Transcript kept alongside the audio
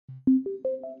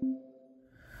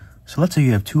So let's say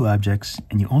you have two objects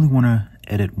and you only want to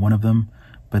edit one of them,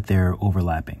 but they're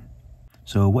overlapping.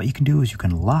 So what you can do is you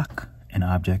can lock an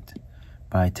object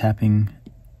by tapping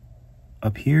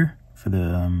up here for the,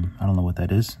 I don't know what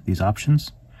that is, these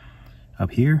options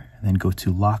up here, and then go to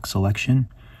lock selection.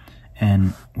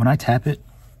 And when I tap it,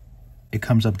 it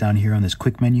comes up down here on this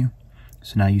quick menu.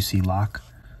 So now you see lock.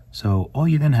 So all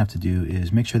you then have to do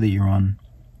is make sure that you're on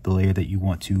the layer that you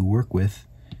want to work with,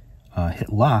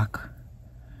 hit lock,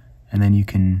 and then you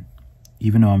can,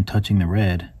 even though I'm touching the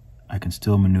red, I can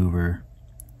still maneuver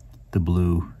the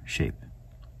blue shape.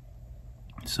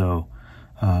 So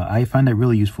I find that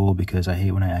really useful because I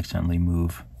hate when I accidentally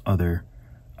move other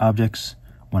objects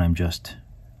when I'm just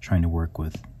trying to work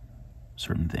with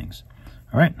certain things.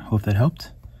 All right, hope that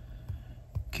helped.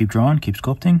 Keep drawing, keep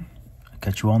sculpting. I'll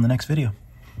catch you all in the next video.